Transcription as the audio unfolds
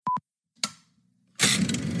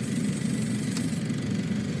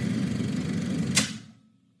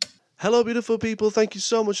Hello, beautiful people. Thank you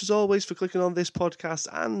so much, as always, for clicking on this podcast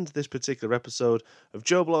and this particular episode of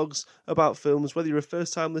Joe Blogs about films. Whether you're a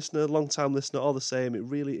first-time listener, long-time listener, or the same, it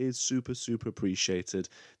really is super, super appreciated.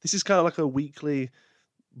 This is kind of like a weekly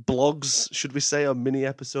blogs, should we say, or mini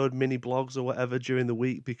episode, mini blogs or whatever during the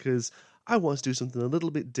week, because I wanted to do something a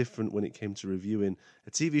little bit different when it came to reviewing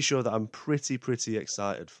a TV show that I'm pretty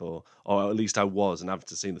excited for, or at least I was, and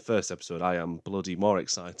after seeing the first episode, I am bloody more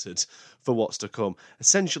excited for what's to come.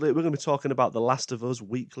 Essentially, we're going to be talking about The Last of Us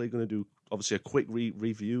weekly, going to do obviously a quick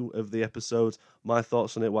review of the episode, my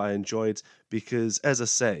thoughts on it, what I enjoyed, because as I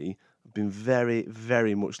say, I've been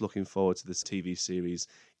very much looking forward to this TV series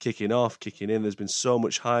kicking in. There's been so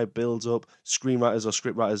much hype, build up, screenwriters or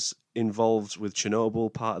scriptwriters involved with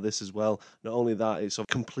Chernobyl, part of this as well. Not only that, it's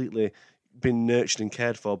completely been nurtured and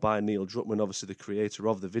cared for by Neil Druckmann, obviously the creator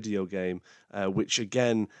of the video game, which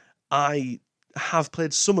again, I have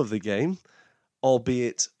played some of the game,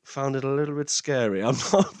 albeit found it a little bit scary. I'm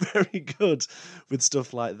not very good with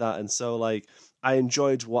stuff like that, and so I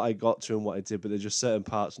enjoyed what I got to and what I did, but there's just certain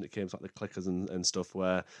parts when it came to the clickers and stuff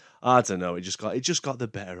where I don't know, it just got the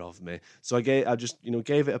better of me. So I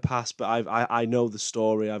gave it a pass, but I know the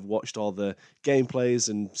story. I've watched all the gameplays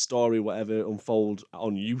and story whatever unfold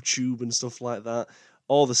on YouTube and stuff like that.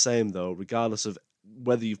 All the same though, regardless of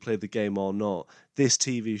whether you've played the game or not, this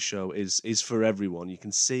TV show is for everyone. You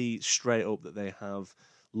can see straight up that they have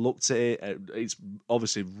looked at it. It's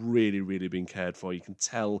obviously really been cared for. You can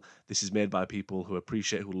tell this is made by people who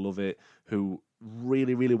appreciate, who love it, who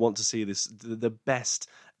really want to see this, the best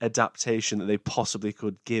adaptation that they possibly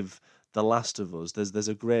could give The Last of Us. There's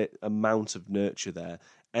a great amount of nurture there,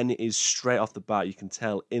 and it is straight off the bat. You can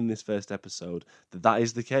tell in this first episode that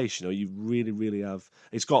is the case. You know, you really have.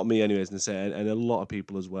 It's got me anyways, and a lot of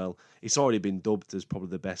people as well. It's already been dubbed as probably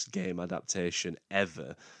the best game adaptation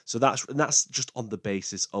ever. So that's just on the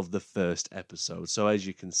basis of the first episode. So as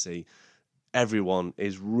you can see, everyone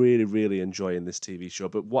is really enjoying this TV show.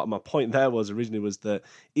 But what my point there was originally was that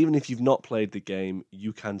even if you've not played the game,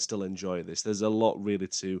 you can still enjoy this. There's a lot really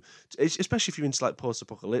to especially if you're into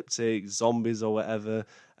post-apocalyptic, zombies or whatever,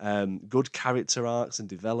 good character arcs and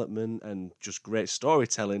development and just great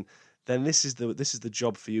storytelling, then this is the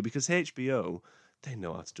job for you, because HBO, they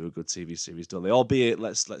know how to do a good TV series, don't they? Albeit,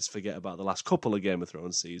 let's forget about the last couple of Game of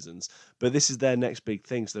Thrones seasons. But this is their next big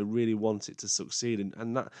thing, so they really want it to succeed.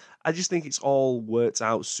 And that, I just think it's all worked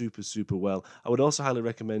out super well. I would also highly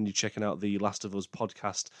recommend you checking out the Last of Us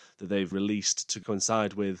podcast that they've released to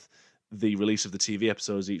coincide with the release of the TV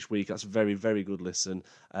episodes each week. That's a very good listen.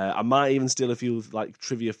 I might even steal a few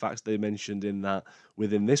trivia facts they mentioned in that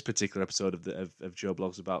within this particular episode of Joe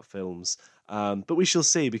Blogs about films. But we shall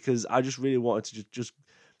see, because I just really wanted to just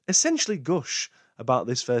essentially gush about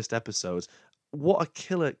this first episode. What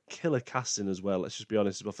a killer casting as well. Let's just be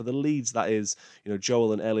honest. But for the leads, that is,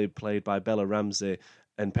 Joel and Ellie, played by Bella Ramsey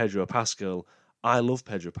and Pedro Pascal. I love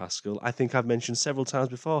Pedro Pascal. I think I've mentioned several times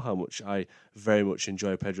before how much I very much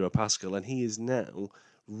enjoy Pedro Pascal, and he is now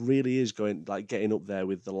really is getting up there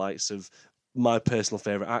with the likes of my personal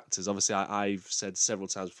favourite actors. Obviously, I've said several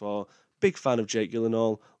times before, big fan of Jake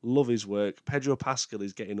Gyllenhaal, love his work. Pedro Pascal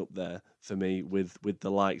is getting up there for me with the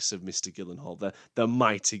likes of Mr. Gyllenhaal, the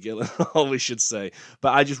mighty Gyllenhaal, we should say.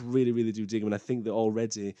 But I just really do dig him, and I think that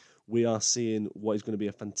already we are seeing what is going to be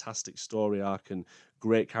a fantastic story arc and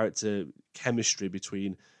great character chemistry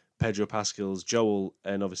between Pedro Pascal's Joel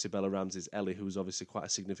and obviously Bella Ramsey's Ellie, who's obviously quite a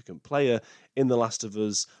significant player in The Last of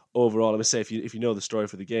Us overall. I must say, if you know the story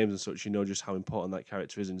for the games and such, you know just how important that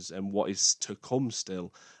character is and what is to come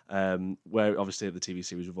still. Where obviously the TV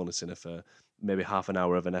series we've only seen her for maybe half an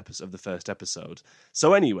hour of an episode of the first episode.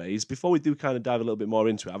 So anyways, before we do kind of dive a little bit more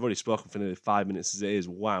into it, I've already spoken for nearly 5 minutes as it is.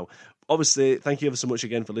 Wow. Obviously, thank you ever so much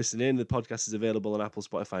again for listening in. The podcast is available on Apple,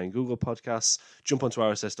 Spotify, and Google Podcasts. Jump onto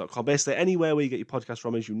rss.com. Basically, anywhere where you get your podcast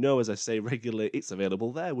from, as you know, as I say regularly, it's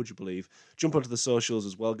available there, would you believe? Jump onto the socials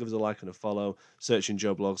as well. Give us a like and a follow. Searching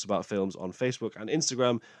Joe Blogs about films on Facebook and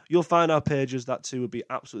Instagram. You'll find our pages. That too would be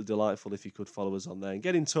absolutely delightful if you could follow us on there. And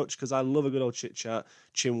get in touch, because I love a good old chit-chat,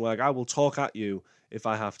 chinwag. I will talk at you if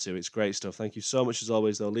I have to. It's great stuff. Thank you so much as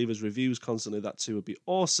always, though. Leave us reviews constantly. That too would be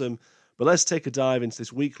awesome. But let's take a dive into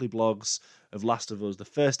this weekly blogs of Last of Us, the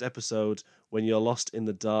first episode, When You're Lost in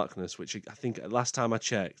the Darkness, which I think last time I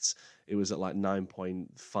checked, it was at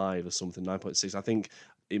 9.5 or something, 9.6. I think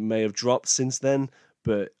it may have dropped since then,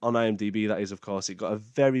 but on IMDb, that is, of course, it got a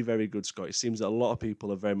very good score. It seems that a lot of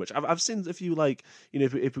people are very much... I've seen a few,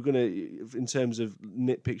 if we're going to, in terms of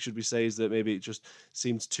nitpick, should we say, is that maybe it just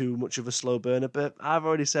seems too much of a slow burner, but I've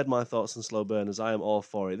already said my thoughts on slow burners. I am all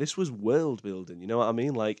for it. This was world building, you know what I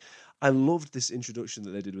mean? I loved this introduction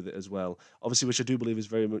that they did with it as well. Obviously, which I do believe is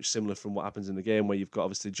very much similar from what happens in the game, where you've got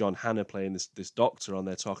obviously John Hannah playing this doctor on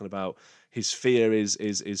there, talking about his fear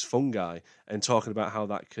is fungi, and talking about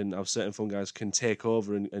how certain fungi can take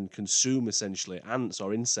over and consume essentially ants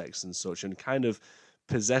or insects and such, and kind of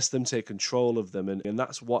possess them, take control of them, and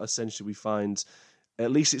that's what essentially we find. At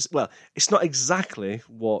least it's not exactly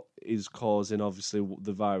what is causing, obviously,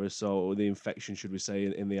 the virus or the infection, should we say,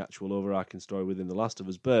 in the actual overarching story within The Last of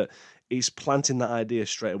Us, but it's planting that idea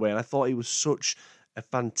straight away. And I thought it was such a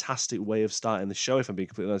fantastic way of starting the show, if I'm being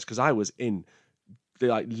completely honest, because I was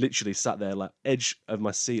literally sat there, like, edge of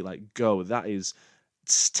my seat, like, go, that is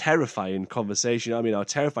terrifying conversation. I mean, a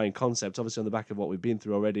terrifying concept, obviously on the back of what we've been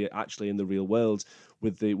through already, actually in the real world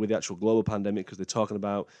with the actual global pandemic, because they're talking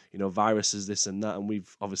about viruses, this and that, and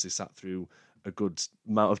we've obviously sat through a good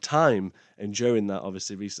amount of time enduring that,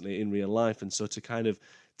 obviously recently in real life, and so to kind of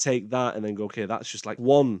take that and then go, okay, that's just like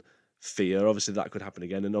one fear. Obviously that could happen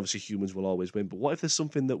again, and obviously humans will always win. But what if there's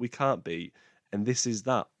something that we can't beat? And this is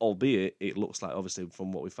that, albeit it looks like, obviously,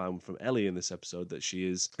 from what we found from Ellie in this episode, that she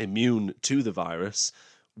is immune to the virus.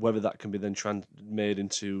 Whether that can be then made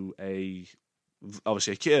into a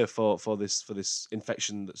cure for this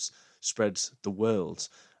infection that's spread the world.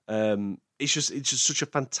 It's just such a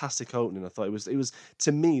fantastic opening. I thought it was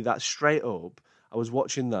to me that straight up. I was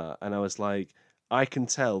watching that and I was like, I can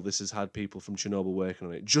tell this has had people from Chernobyl working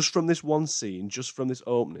on it. Just from this one scene, just from this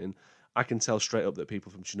opening, I can tell straight up that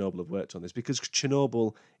people from Chernobyl have worked on this, because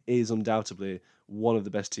Chernobyl is undoubtedly one of the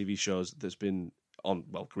best TV shows that's been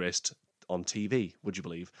graced on TV, would you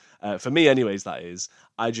believe? For me, anyways, that is.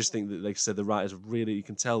 I just think that, like I said, the writers really, you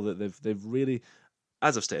can tell that they've really,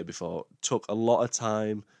 as I've stated before, took a lot of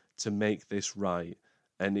time to make this right.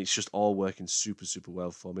 And it's just all working super, super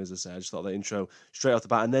well for me. As I said, I just thought that intro straight off the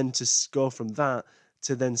bat. And then to go from that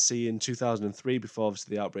to then see in 2003, before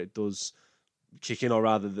obviously the outbreak does kick in, or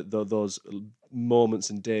rather those moments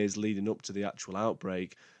and days leading up to the actual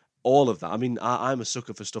outbreak, all of that. I mean, I'm a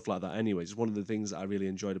sucker for stuff like that anyways. It's one of the things that I really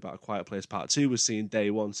enjoyed about A Quiet Place Part 2 was seeing day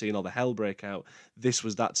one, seeing all the hell break out. This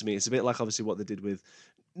was that to me. It's a bit like obviously what they did with,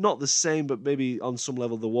 not the same, but maybe on some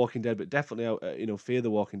level, The Walking Dead, but definitely, Fear the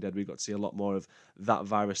Walking Dead, we got to see a lot more of that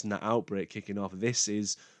virus and that outbreak kicking off. This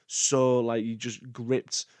is so, like, you just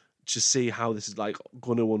gripped to see how this is like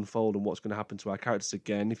going to unfold and what's going to happen to our characters.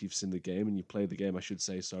 Again, if you've seen the game and you played the game, I should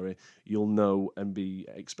say, sorry, you'll know and be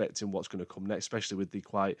expecting what's going to come next, especially with the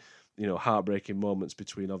quite, heartbreaking moments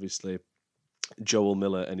between obviously Joel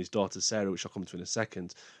Miller and his daughter Sarah, which I'll come to in a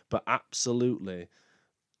second. But absolutely,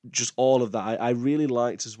 just all of that. I really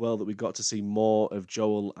liked as well that we got to see more of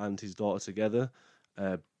Joel and his daughter together.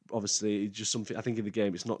 Obviously, just something, I think in the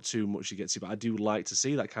game it's not too much you get to see, but I do like to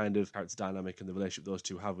see that kind of character dynamic and the relationship those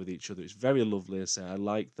two have with each other. It's very lovely. I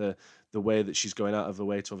like the way that she's going out of her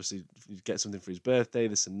way to obviously get something for his birthday,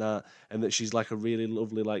 this and that, and that she's like a really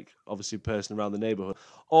lovely, like, obviously person around the neighborhood.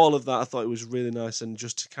 All of that I thought it was really nice, and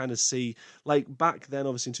just to kind of see, like, back then,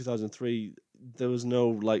 obviously in 2003, there was no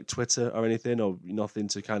like Twitter or anything or nothing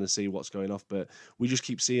to kind of see what's going off, but we just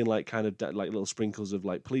keep seeing like kind of like little sprinkles of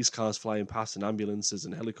like police cars flying past and ambulances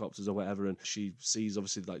and helicopters or whatever, and she sees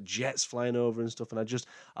obviously like jets flying over and stuff, and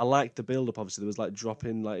I liked the build up. Obviously there was like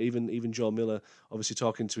dropping, like even Joel Miller obviously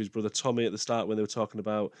talking to his brother Tommy at the start when they were talking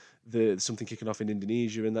about something kicking off in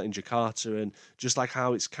Indonesia and that in Jakarta, and just like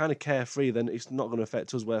how it's kind of carefree, then it's not going to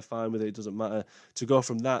affect us, we're fine with it doesn't matter. To go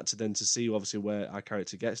from that to then to see obviously where our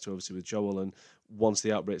character gets to, obviously with Joel, and once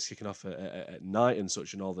the outbreak's kicking off at night and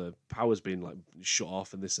such, and all the power's being like shut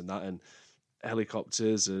off and this and that, and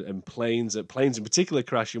helicopters and planes in particular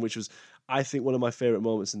crashing, which was, I think, one of my favorite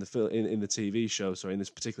moments in the in the TV show. Sorry, in this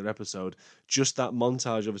particular episode, just that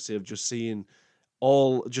montage, obviously, of just seeing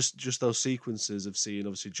all just those sequences of seeing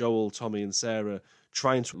obviously Joel, Tommy, and Sarah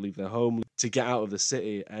trying to leave their home to get out of the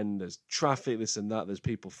city, and there's traffic, this and that. There's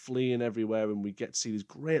people fleeing everywhere, and we get to see these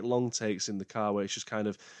great long takes in the car where it's just kind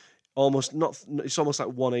of it's almost like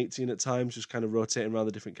 180 at times, just kind of rotating around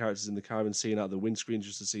the different characters in the car and seeing out the windscreen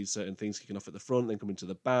just to see certain things kicking off at the front, then coming to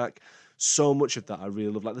the back. So much of that I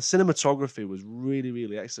really love. Like, the cinematography was really,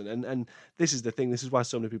 really excellent. And this is the thing, this is why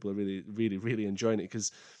so many people are really, really, really enjoying it, because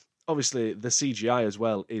obviously the CGI as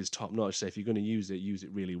well is top notch. So if you're going to use it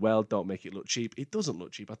really well. Don't make it look cheap. It doesn't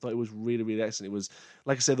look cheap. I thought it was really, really excellent. It was,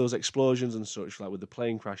 like I said, those explosions and such, like with the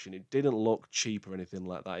plane crashing, it didn't look cheap or anything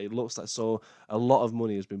like that. It looks like a lot of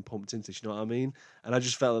money has been pumped into it, you know what I mean? And I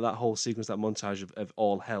just felt that whole sequence, that montage of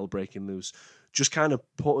all hell breaking loose, just kind of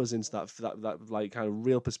put us into that like kind of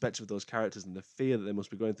real perspective of those characters and the fear that they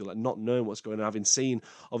must be going through, like not knowing what's going on, having seen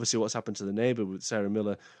obviously what's happened to the neighbor with Sarah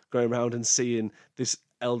Miller, going around and seeing this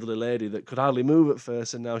elderly lady that could hardly move at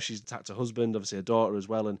first, and now she's attacked her husband, obviously a daughter as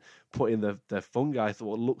well, and put in the fungi for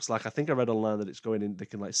what looks like, I think I read online that it's going in, they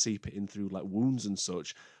can like seep it in through like wounds and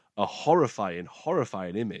such. A horrifying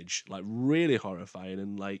image, like really horrifying.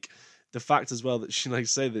 And like the fact as well that she, like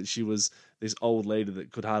say that she was this old lady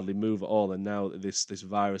that could hardly move at all, and now that this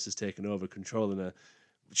virus has taken over, controlling her.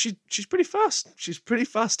 She's pretty fast. She's pretty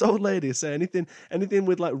fast old lady. So anything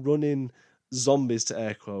with like running zombies to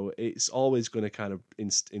air quote, it's always going to kind of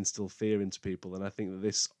instill fear into people. And I think that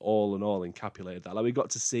this all in all encapsulated that. Like we got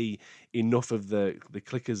to see enough of the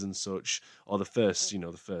clickers and such, or the first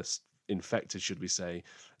infected, should we say,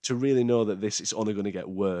 to really know that this is only going to get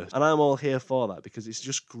worse. And I'm all here for that, because it's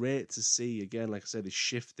just great to see, again, like I said, this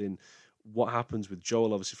shift in what happens with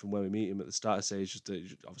Joel, obviously from when we meet him at the start of stage, just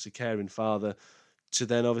obviously caring father, to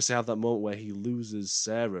then obviously have that moment where he loses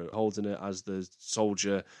Sarah, holding her as the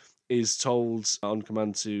soldier is told on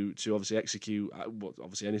command to obviously execute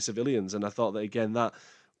obviously any civilians. And I thought that, again, that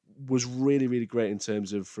was really, really great in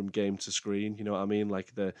terms of from game to screen. You know what I mean?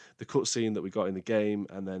 Like the cutscene that we got in the game,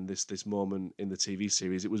 and then this moment in the TV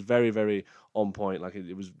series, it was very, very on point. Like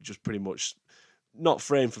it was just pretty much not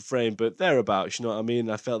frame for frame, but thereabouts. You know what I mean?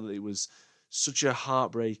 I felt that it was such a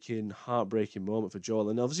heartbreaking moment for Joel,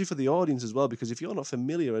 and obviously for the audience as well, because if you're not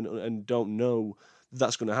familiar and don't know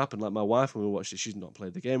that's going to happen, like my wife, when we watched it, she's not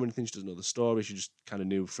played the game or anything, she doesn't know the story, she just kind of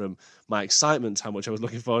knew from my excitement how much I was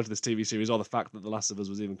looking forward to this TV series, or the fact that The Last of Us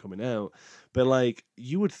was even coming out. But like,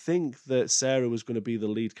 you would think that Sarah was going to be the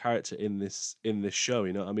lead character in this show,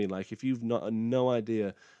 you know what I mean? Like, if you've no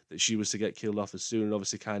idea that she was to get killed off as soon, and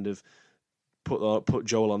obviously kind of put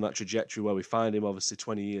Joel on that trajectory where we find him obviously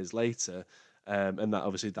 20 years later, and that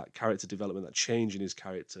obviously that character development, that change in his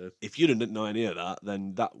character. If you didn't know any of that,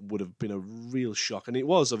 then that would have been a real shock. And it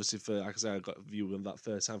was obviously, for, like I say, I got a view of that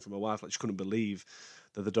first time from my wife. Like, she couldn't believe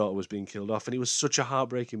that the daughter was being killed off, and it was such a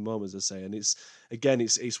heartbreaking moment, as I say. And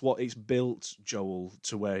it's what built Joel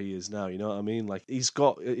to where he is now. You know what I mean? Like, he's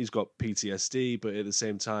got PTSD, but at the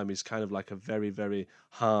same time, he's kind of like a very, very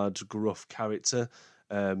hard, gruff character.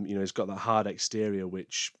 He's got that hard exterior,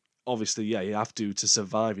 which obviously, yeah, you have to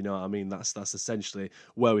survive, you know what I mean? That's essentially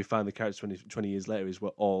where we find the character 20 years later, is we're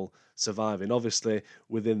all surviving. Obviously,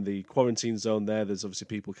 within the quarantine zone there's obviously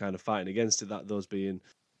people kind of fighting against it, those being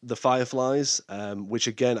the Fireflies, which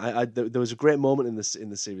again, there was a great moment in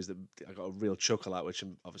the series that I got a real chuckle at, which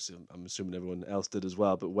I'm assuming everyone else did as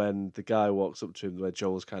well, but when the guy walks up to him, where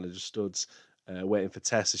Joel's kind of just stood waiting for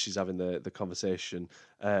Tess as she's having the conversation,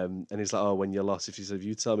 and he's like, oh, when you're lost, if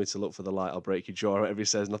you tell me to look for the light, I'll break your jaw, or whatever he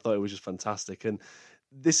says. And I thought it was just fantastic. And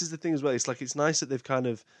this is the thing as well, it's nice that they've kind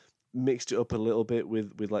of mixed it up a little bit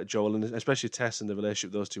with like Joel, and especially Tess, and the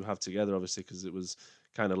relationship those two have together, obviously, because it was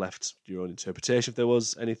kind of left your own interpretation if there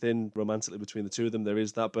was anything romantically between the two of them. There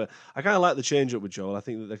is that, but I kind of like the change up with Joel. I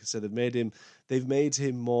think that, like I said, they've made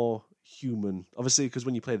him more human, obviously, because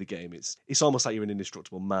when you play the game, it's almost like you're an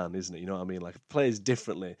indestructible man, isn't it? You know what I mean? Like, it plays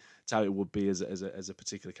differently to how it would be as a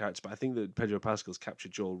particular character. But I think that Pedro Pascal's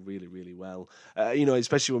captured Joel really, really well.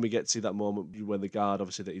 Especially when we get to that moment when the guard,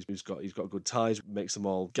 obviously, that he's got good ties, makes them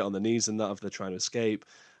all get on their knees and that if they're trying to escape,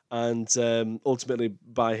 and ultimately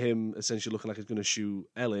by him essentially looking like he's going to shoot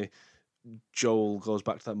Ellie, Joel goes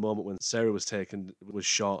back to that moment when Sarah was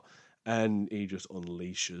shot. And he just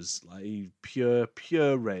unleashes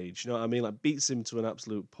pure rage. You know what I mean? Like, beats him to an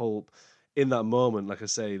absolute pulp in that moment. Like I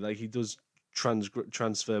say, like, he does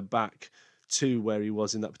transfer back to where he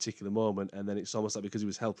was in that particular moment, and then it's almost like, because he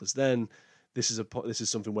was helpless then, this is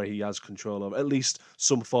something where he has control over, at least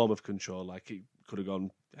some form of control. Like, it could have gone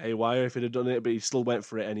haywire if he'd have done it, but he still went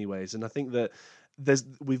for it anyways. And I think that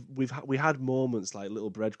we had moments, like little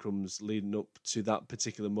breadcrumbs leading up to that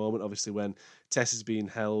particular moment. Obviously, when Tess is being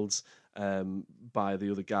held by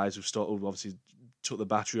the other guys who obviously took the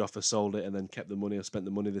battery off her, sold it, and then kept the money or spent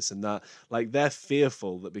the money, this and that. Like, they're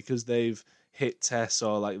fearful that because they've hit Tess,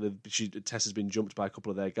 or like Tess has been jumped by a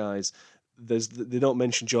couple of their guys. They don't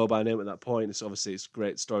mention Joel by name at that point. It's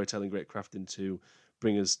great storytelling, great crafting to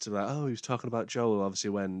bring us to like, oh, he was talking about Joel. Obviously,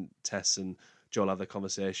 when Tess and Joel have their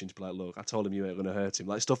conversation, to be like, look, I told him you ain't going to hurt him.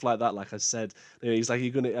 Like, stuff like that. Like I said, he's like, you're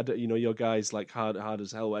going to, your guy's like hard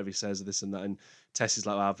as hell, whatever he says, this and that. And Tess is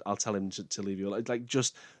like, I'll tell him to leave you. Like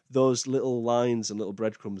just those little lines and little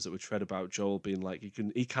breadcrumbs that we tread about Joel being like,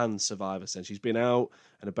 he can survive, essentially. He's been out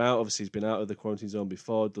and about. Obviously, he's been out of the quarantine zone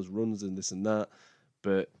before, does runs and this and that.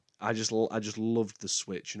 But I just loved the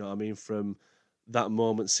switch, you know what I mean? From that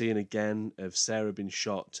moment, seeing again of Sarah being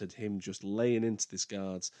shot, to him just laying into this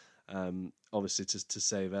guards, obviously to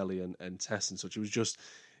save Ellie and Tess and such.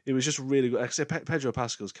 it was just really good. Like I say, Pedro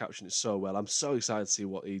Pascal's captioned it so well. I'm so excited to see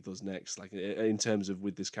what he does next, like in terms of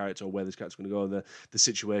with this character or where this character's going to go and the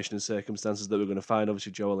situation and circumstances that we're going to find.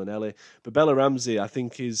 Obviously, Joel and Ellie, but Bella Ramsey, I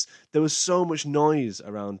think there was so much noise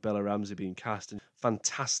around Bella Ramsey being cast and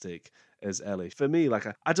fantastic as Ellie. For me, like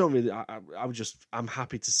I don't really, I'm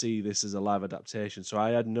happy to see this as a live adaptation. So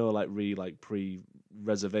I had no pre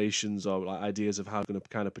reservations or like ideas of how I'm going to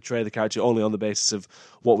kind of portray the character only on the basis of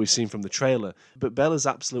what we've seen from the trailer. But Bella's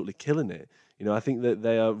absolutely killing it. You know, I think that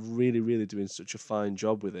they are really, really doing such a fine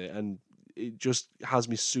job with it, and it just has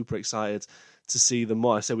me super excited to see them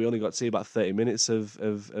more. I said we only got to see about 30 minutes of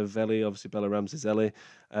Ellie, obviously Bella Ramsey's Ellie.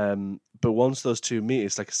 But once those two meet,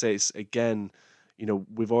 it's like I say, it's again, you know,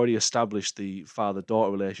 we've already established the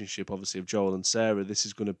father-daughter relationship, obviously, of Joel and Sarah. This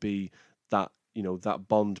is going to be that, you know, that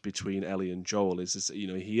bond between Ellie and Joel. Is this, you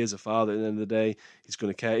know, he is a father at the end of the day. He's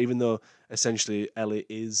going to care, even though essentially Ellie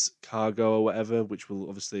is cargo or whatever, which will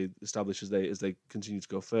obviously establish as they continue to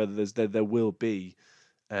go further. There will be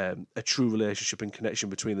a true relationship and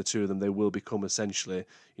connection between the two of them. They will become essentially,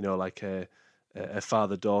 you know, like a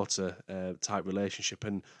father-daughter type relationship,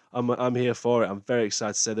 and I'm here for it. I'm very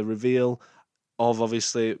excited to say the reveal of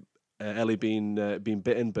obviously Ellie being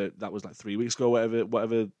bitten, but that was like 3 weeks ago,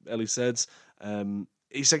 whatever Ellie said.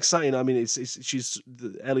 It's exciting. I mean,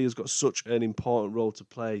 Ellie has got such an important role to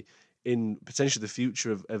play in potentially the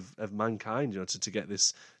future of mankind. You know, to get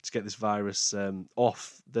this virus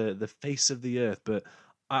off the face of the earth. But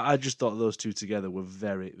I just thought those two together were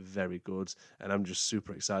very, very good, and I'm just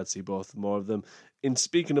super excited to see more of them. In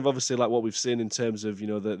speaking of obviously like what we've seen in terms of, you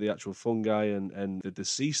know, the actual fungi and the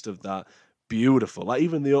deceased of that. Beautiful, like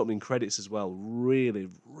even the opening credits as well, really,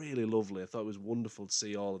 really lovely. I thought it was wonderful to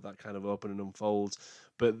see all of that kind of open and unfold.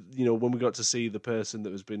 But you know, when we got to see the person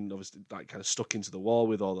that has been obviously like kind of stuck into the wall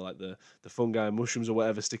with all the fungi and mushrooms or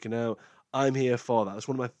whatever sticking out, I'm here for that. That's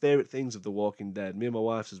one of my favorite things of The Walking Dead. Me and my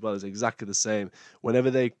wife's as well is exactly the same.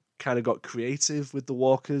 Whenever they kind of got creative with the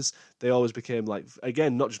walkers, they always became like,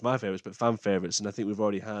 again, not just my favorites but fan favorites. And I think we've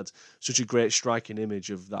already had such a great striking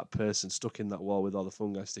image of that person stuck in that wall with all the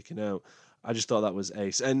fungi sticking out. I just thought that was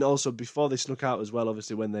ace. And also before they snuck out as well,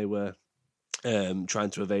 obviously when they were trying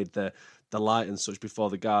to evade the light and such, before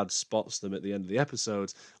the guard spots them at the end of the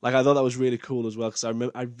episode, like I thought that was really cool as well, because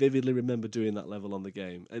I vividly remember doing that level on the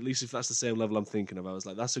game. At least if that's the same level I'm thinking of, I was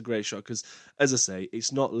like, that's a great shot, because as I say,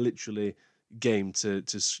 it's not literally game to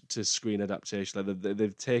screen adaptation. Like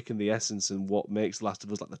they've taken the essence and what makes Last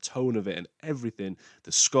of Us, like the tone of it and everything.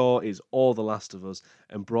 The score is all The Last of Us,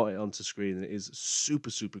 and brought it onto screen, and it is super,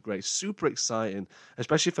 super great, super exciting,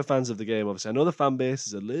 especially for fans of the game. Obviously, I know the fan base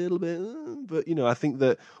is a little bit, but you know, I think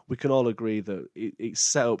that we can all agree that it's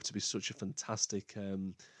set up to be such a fantastic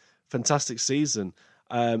season.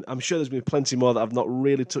 I'm sure there's been plenty more that I've not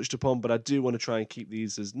really touched upon, but I do want to try and keep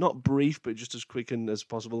these as not brief, but just as quick and as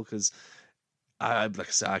possible, because like I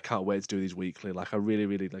said, I can't wait to do these weekly. Like I really,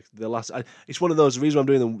 really like it's one of those. The reason I'm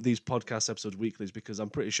doing these podcast episodes weekly is because I'm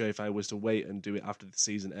pretty sure if I was to wait and do it after the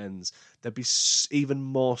season ends, there'd be even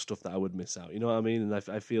more stuff that I would miss out. You know what I mean? And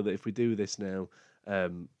I feel that if we do this now,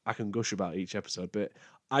 I can gush about each episode. But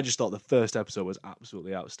I just thought the first episode was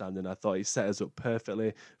absolutely outstanding. I thought it set us up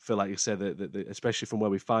perfectly for, like you said, that especially from where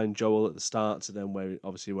we find Joel at the start to then where he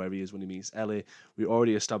is when he meets Ellie. We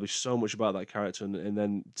already established so much about that character, and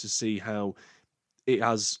then to see how it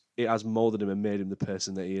has molded him and made him the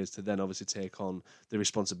person that he is, to then obviously take on the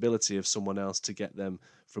responsibility of someone else to get them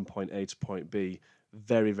from point A to point B.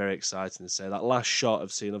 Very, very exciting to say. That last shot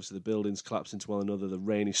of seeing obviously the buildings collapse into one another, the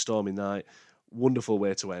rainy, stormy night, wonderful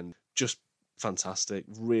way to end. Just fantastic.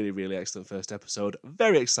 Really, really excellent first episode.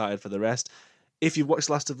 Very excited for the rest. If you've watched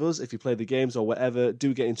Last of Us, if you played the games or whatever,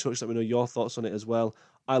 do get in touch. Let me know your thoughts on it as well.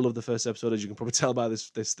 I love the first episode, as you can probably tell by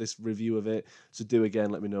this review of it. So do again,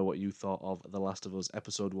 let me know what you thought of The Last of Us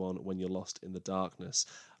episode 1, When You're Lost in the Darkness.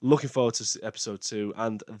 Looking forward to episode 2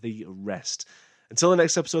 and the rest. Until the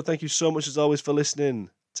next episode, thank you so much as always for listening.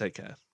 Take care.